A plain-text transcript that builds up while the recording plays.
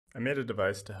I made a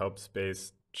device to help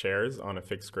space chairs on a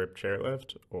fixed grip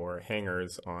chairlift or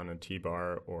hangers on a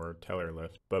T-bar or teller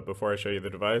lift. But before I show you the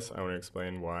device, I want to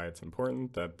explain why it's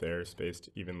important that they're spaced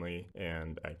evenly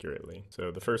and accurately.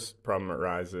 So the first problem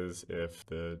arises if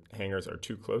the hangers are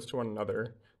too close to one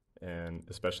another, and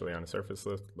especially on a surface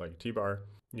lift like a T-bar,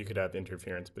 you could have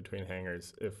interference between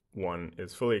hangers if one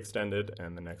is fully extended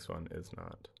and the next one is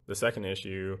not. The second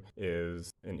issue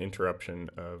is an interruption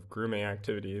of grooming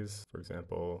activities, for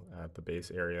example, at the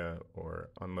base area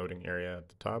or unloading area at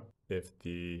the top. If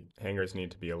the hangers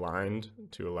need to be aligned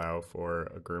to allow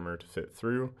for a groomer to fit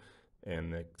through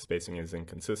and the spacing is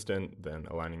inconsistent, then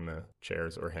aligning the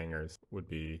chairs or hangers would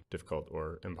be difficult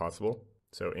or impossible.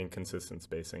 So inconsistent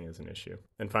spacing is an issue.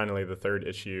 And finally, the third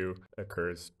issue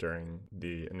occurs during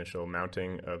the initial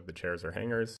mounting of the chairs or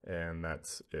hangers, and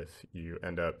that's if you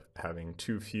end up having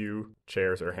too few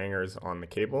chairs or hangers on the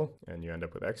cable and you end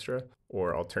up with extra,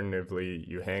 or alternatively,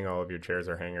 you hang all of your chairs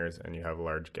or hangers and you have a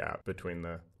large gap between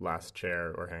the last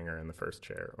chair or hanger and the first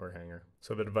chair or hanger.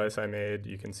 So the device I made,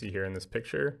 you can see here in this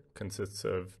picture, consists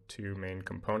of two main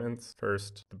components.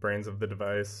 First, the brains of the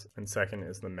device, and second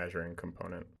is the measuring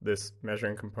component. This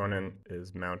measuring component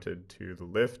is mounted to the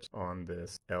lift on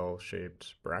this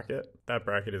L-shaped bracket. That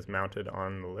bracket is mounted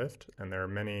on the lift, and there are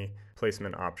many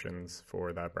placement options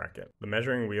for that bracket. The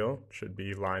measuring wheel should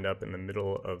be lined up in the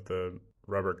middle of the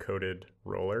rubber-coated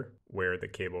roller where the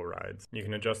cable rides. You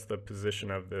can adjust the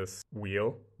position of this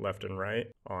wheel left and right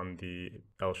on the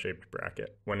L-shaped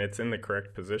bracket. When it's in the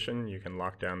correct position, you can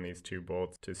lock down these two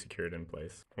bolts to secure it in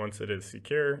place. Once it is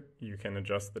secure, you can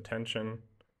adjust the tension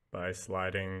by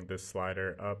sliding this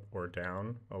slider up or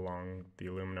down along the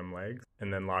aluminum legs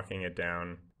and then locking it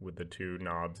down with the two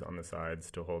knobs on the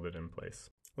sides to hold it in place.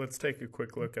 Let's take a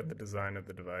quick look at the design of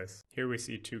the device. Here we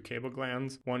see two cable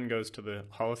glands. One goes to the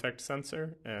Hall effect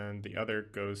sensor and the other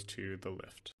goes to the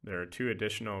lift. There are two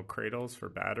additional cradles for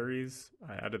batteries.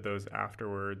 I added those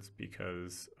afterwards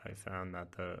because I found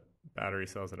that the battery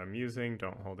cells that I'm using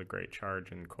don't hold a great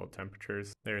charge in cold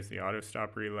temperatures. There's the auto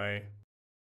stop relay,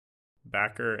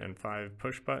 backer, and 5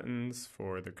 push buttons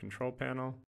for the control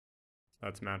panel.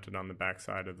 That's mounted on the back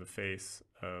side of the face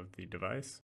of the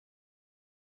device.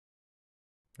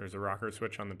 There's a rocker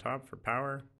switch on the top for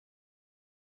power.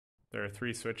 There are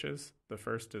 3 switches. The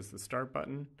first is the start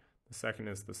button, the second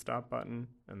is the stop button,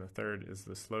 and the third is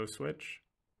the slow switch.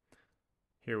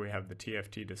 Here we have the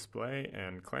TFT display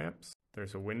and clamps.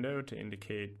 There's a window to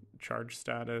indicate charge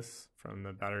status from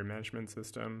the battery management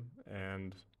system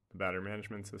and the battery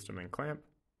management system and clamp.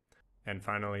 And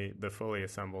finally, the fully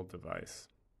assembled device.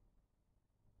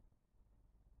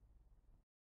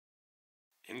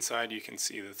 Inside you can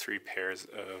see the 3 pairs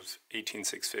of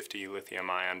 18650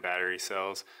 lithium-ion battery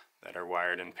cells that are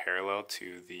wired in parallel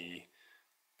to the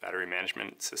battery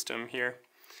management system here.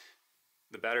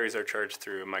 The batteries are charged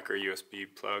through a micro USB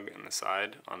plug in the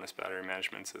side on this battery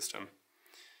management system.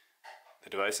 The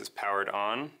device is powered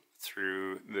on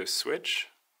through this switch,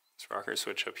 this rocker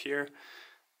switch up here,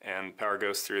 and power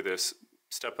goes through this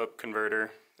step-up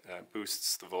converter that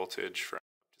boosts the voltage from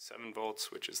 7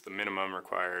 volts, which is the minimum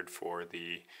required for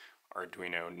the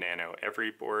Arduino Nano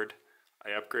Every board. I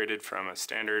upgraded from a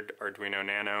standard Arduino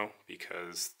Nano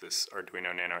because this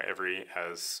Arduino Nano Every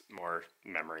has more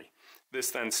memory.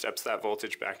 This then steps that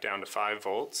voltage back down to 5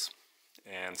 volts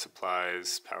and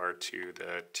supplies power to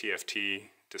the TFT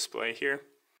display here.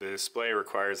 The display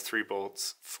requires 3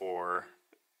 volts for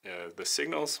the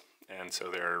signals, and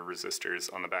so there are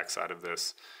resistors on the back side of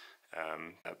this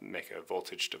that make a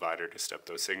voltage divider to step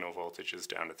those signal voltages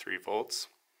down to 3 volts.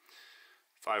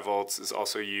 5 volts is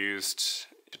also used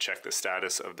to check the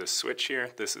status of this switch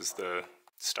here. This is the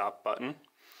stop button.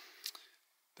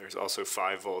 There's also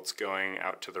 5 volts going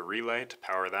out to the relay to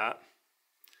power that.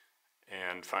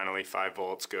 And finally 5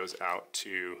 volts goes out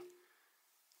to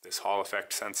this Hall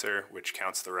effect sensor, which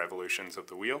counts the revolutions of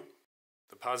the wheel.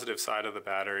 The positive side of the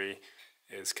battery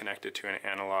is connected to an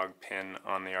analog pin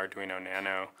on the Arduino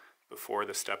Nano before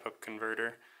the step-up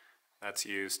converter. That's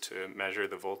used to measure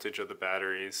the voltage of the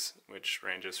batteries, which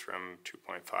ranges from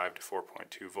 2.5 to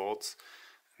 4.2 volts,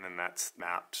 and then that's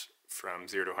mapped from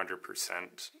 0 to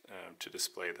 100% to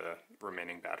display the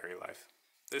remaining battery life.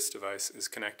 This device is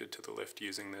connected to the lift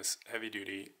using this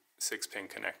heavy-duty 6-pin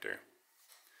connector.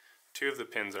 2 of the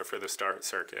pins are for the start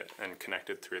circuit and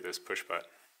connected through this push button.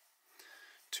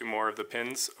 2 more of the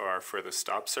pins are for the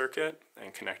stop circuit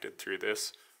and connected through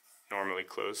this normally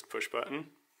closed push button.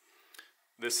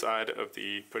 This side of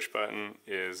the push button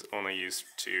is only used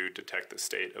to detect the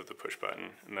state of the push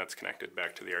button, and that's connected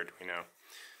back to the Arduino.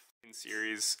 In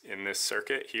series in this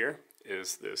circuit here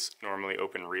is this normally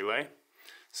open relay.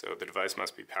 So the device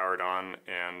must be powered on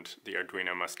and the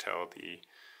Arduino must tell the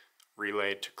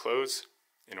relay to close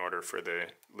in order for the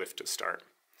lift to start.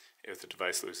 If the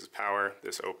device loses power,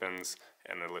 this opens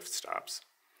and the lift stops.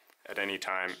 At any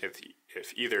time,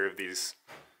 if either of these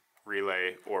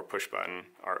relay or push button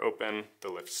are open,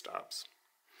 the lift stops.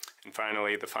 And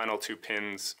finally, the final two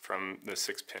pins from the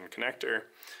 6-pin connector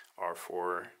are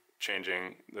for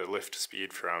changing the lift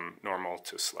speed from normal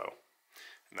to slow.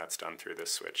 And that's done through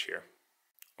this switch here.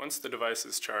 Once the device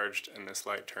is charged and this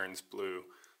light turns blue,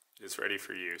 it is ready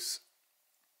for use.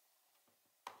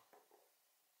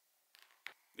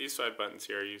 These 5 buttons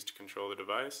here are used to control the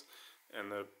device,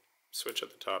 and the switch at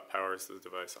the top powers the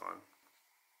device on.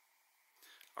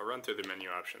 I'll run through the menu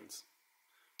options.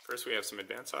 First, we have some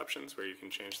advanced options where you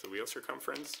can change the wheel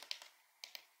circumference,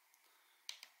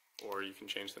 or you can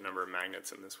change the number of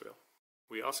magnets in this wheel.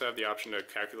 We also have the option to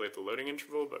calculate the loading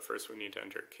interval, but first we need to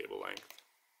enter cable length.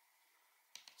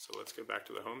 So let's go back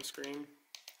to the home screen,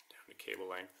 down to cable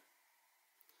length.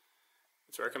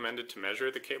 It's recommended to measure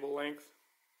the cable length,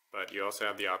 but you also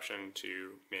have the option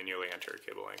to manually enter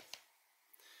cable length.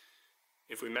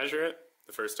 If we measure it,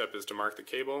 the first step is to mark the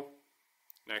cable.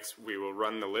 Next, we will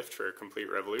run the lift for a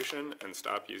complete revolution and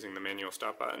stop using the manual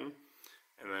stop button,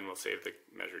 and then we'll save the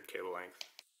measured cable length.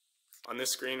 On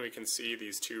this screen, we can see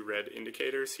these 2 red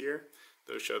indicators here.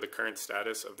 Those show the current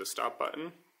status of the stop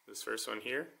button. This first one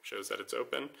here shows that it's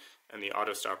open, and the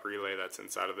auto stop relay that's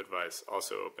inside of the device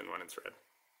also open when it's red.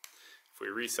 If we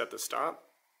reset the stop,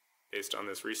 based on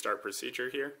this restart procedure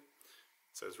here, it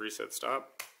says reset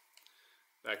stop,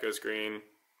 that goes green,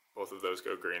 both of those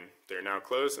go green. They're now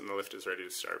closed and the lift is ready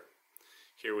to start.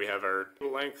 Here we have our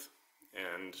cable length,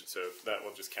 and so that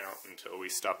will just count until we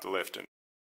stop the lift. And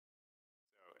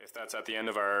so if that's at the end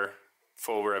of our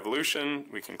full revolution,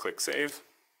 we can click save.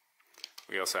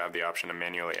 We also have the option to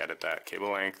manually edit that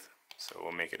cable length, so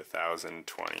we'll make it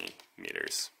 1020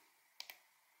 meters.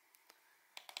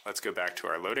 Let's go back to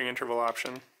our loading interval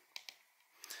option.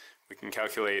 We can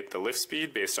calculate the lift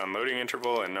speed based on loading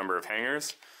interval and number of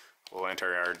hangers. We'll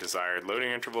enter our desired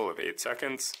loading interval of 8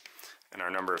 seconds, and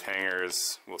our number of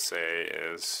hangers we'll say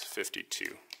is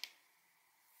 52.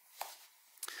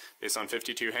 Based on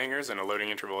 52 hangers and a loading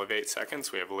interval of 8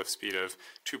 seconds, we have a lift speed of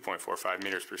 2.45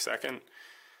 meters per second.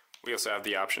 We also have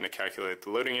the option to calculate the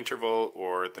loading interval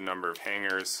or the number of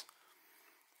hangers.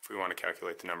 If we want to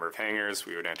calculate the number of hangers,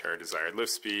 we would enter our desired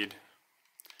lift speed.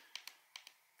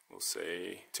 We'll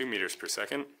say 2 meters per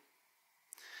second,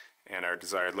 and our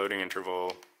desired loading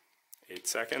interval 8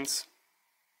 seconds.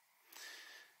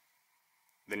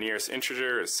 The nearest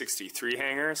integer is 63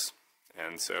 hangers,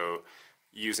 and so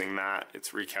using that, it's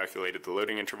recalculated the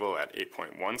loading interval at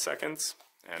 8.1 seconds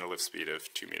and a lift speed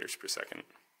of 2 meters per second.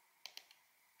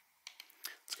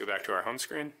 Let's go back to our home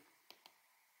screen.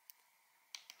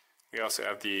 We also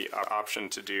have the option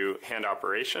to do hand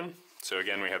operation. So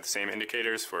again, we have the same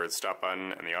indicators for the stop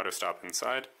button and the auto stop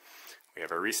inside. We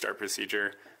have our restart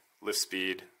procedure, lift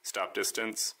speed, stop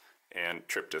distance, and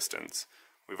trip distance.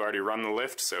 We've already run the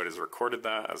lift, so it has recorded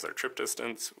that as our trip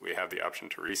distance. We have the option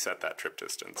to reset that trip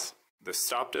distance. The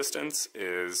stop distance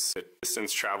is the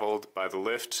distance traveled by the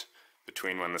lift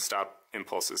between when the stop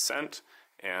impulse is sent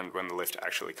and when the lift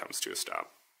actually comes to a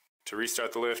stop. To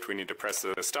restart the lift, we need to press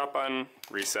the stop button,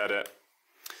 reset it,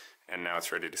 and now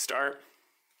it's ready to start.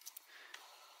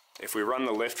 If we run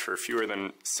the lift for fewer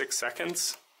than 6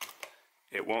 seconds,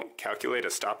 it won't calculate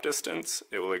a stop distance.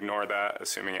 It will ignore that,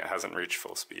 assuming it hasn't reached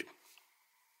full speed.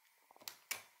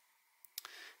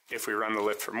 If we run the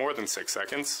lift for more than 6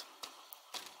 seconds,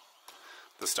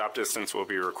 the stop distance will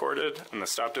be recorded, and the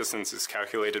stop distance is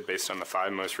calculated based on the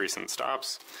 5 most recent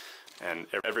stops. And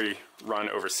every run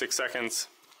over 6 seconds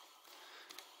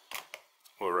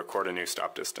will record a new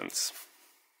stop distance.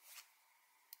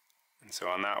 And so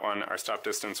on that one, our stop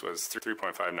distance was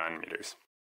 3.59 meters.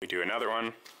 We do another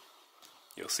one,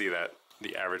 you'll see that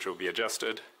the average will be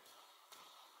adjusted.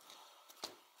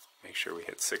 Make sure we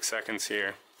hit 6 seconds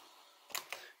here,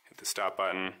 hit the stop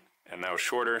button, and that was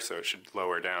shorter, so it should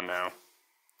lower down now.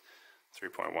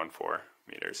 3.14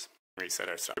 meters. Reset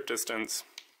our stop distance,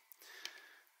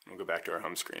 and we'll go back to our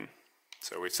home screen.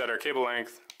 So we've set our cable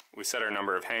length, we set our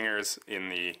number of hangers in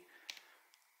the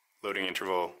loading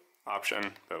interval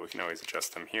option, but we can always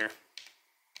adjust them here.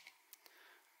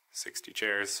 60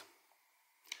 chairs.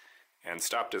 And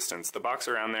stop distance. The box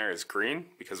around there is green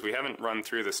because we haven't run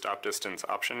through the stop distance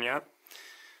option yet.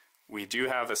 We do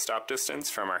have a stop distance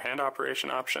from our hand operation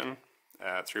option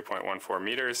at 3.14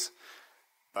 meters,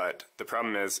 but the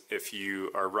problem is if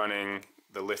you are running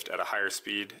the lift at a higher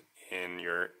speed in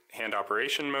your hand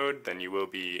operation mode than you will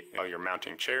be while you're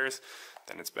mounting chairs,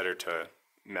 then it's better to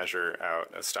measure out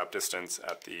a stop distance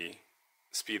at the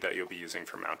speed that you'll be using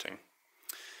for mounting.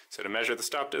 So to measure the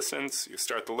stop distance, you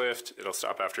start the lift, it'll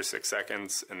stop after 6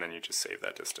 seconds, and then you just save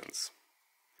that distance.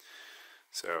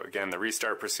 So again, the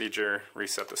restart procedure,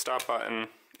 reset the stop button,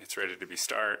 it's ready to be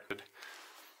started,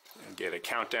 and get a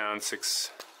countdown,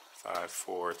 6, 5,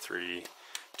 4, 3,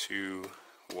 2,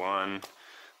 1.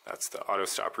 That's the auto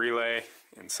stop relay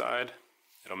inside.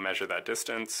 It'll measure that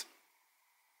distance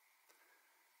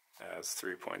as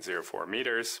 3.04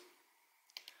 meters.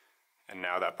 And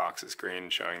now that box is green,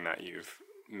 showing that you've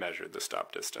measured the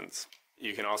stop distance.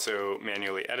 You can also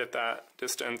manually edit that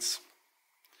distance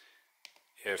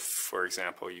if, for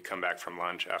example, you come back from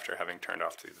lunch after having turned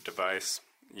off the device.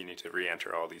 You need to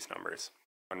re-enter all these numbers.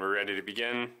 When we're ready to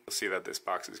begin, you'll see that this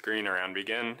box is green around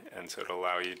begin, and so it'll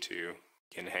allow you to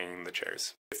begin hanging the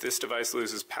chairs. If this device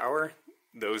loses power,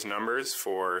 those numbers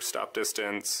for stop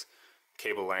distance,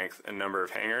 cable length, and number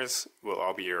of hangers will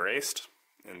all be erased,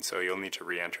 and so you'll need to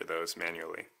re-enter those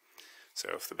manually. So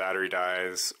if the battery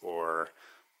dies, or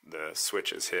the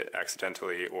switch is hit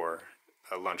accidentally, or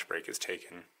a lunch break is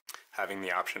taken, having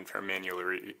the option for manual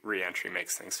re-entry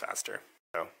makes things faster.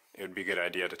 So it would be a good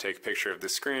idea to take a picture of the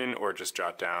screen or just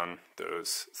jot down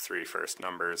those 3 first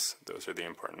numbers. Those are the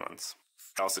important ones.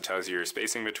 It also tells you your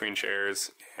spacing between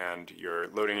chairs and your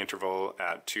loading interval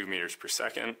at 2 meters per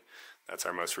second. That's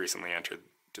our most recently entered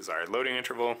desired loading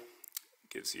interval. It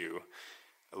gives you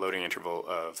a loading interval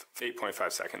of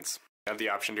 8.5 seconds. You have the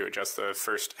option to adjust the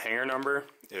first hanger number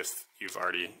if you've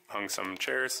already hung some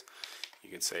chairs. You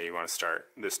could say you want to start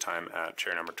this time at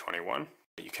chair number 21.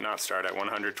 You cannot start at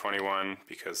 121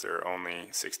 because there are only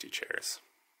 60 chairs.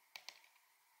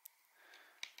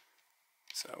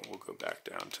 So we'll go back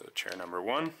down to chair number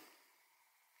 1.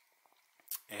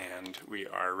 And we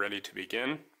are ready to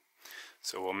begin.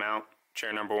 So we'll mount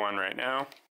chair number 1 right now.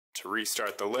 To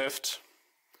restart the lift,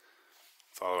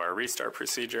 follow our restart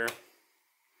procedure.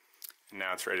 And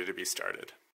now it's ready to be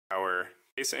started. Our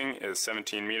spacing is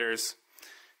 17 meters,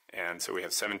 and so we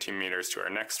have 17 meters to our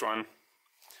next one.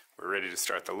 We're ready to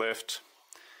start the lift.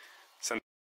 Since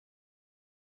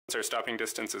our stopping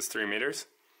distance is 3 meters,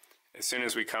 as soon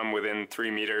as we come within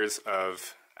 3 meters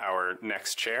of our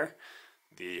next chair,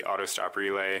 the auto stop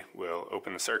relay will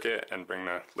open the circuit and bring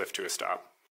the lift to a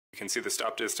stop. You can see the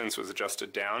stop distance was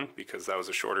adjusted down because that was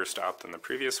a shorter stop than the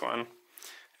previous one.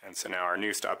 And so now our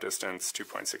new stop distance,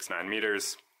 2.69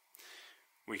 meters.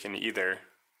 We can either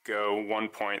go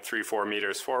 1.34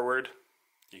 meters forward,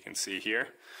 you can see here,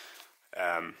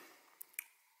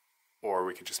 or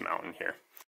we could just mount in here.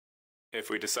 If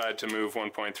we decide to move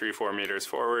 1.34 meters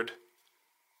forward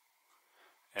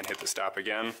and hit the stop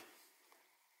again,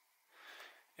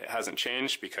 it hasn't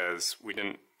changed because we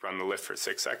didn't run the lift for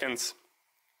 6 seconds,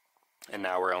 and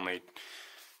now we're only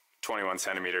 21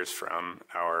 centimeters from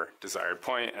our desired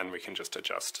point, and we can just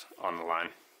adjust on the line.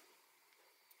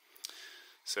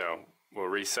 So we'll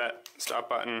reset stop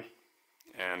button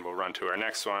and we'll run to our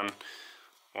next one.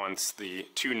 Once the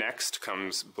to next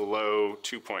comes below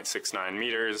 2.69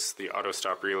 meters, the auto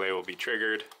stop relay will be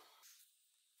triggered.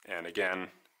 And again,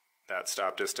 that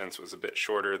stop distance was a bit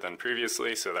shorter than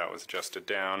previously, so that was adjusted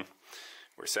down.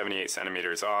 We're 78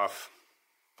 centimeters off.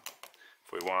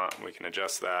 If we want, we can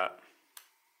adjust that.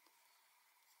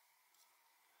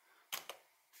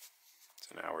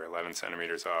 So now we're 11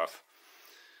 centimeters off,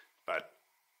 but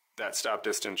that stop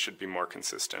distance should be more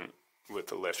consistent with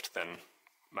the lift than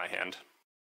my hand.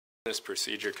 This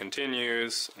procedure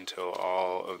continues until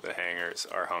all of the hangers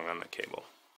are hung on the cable.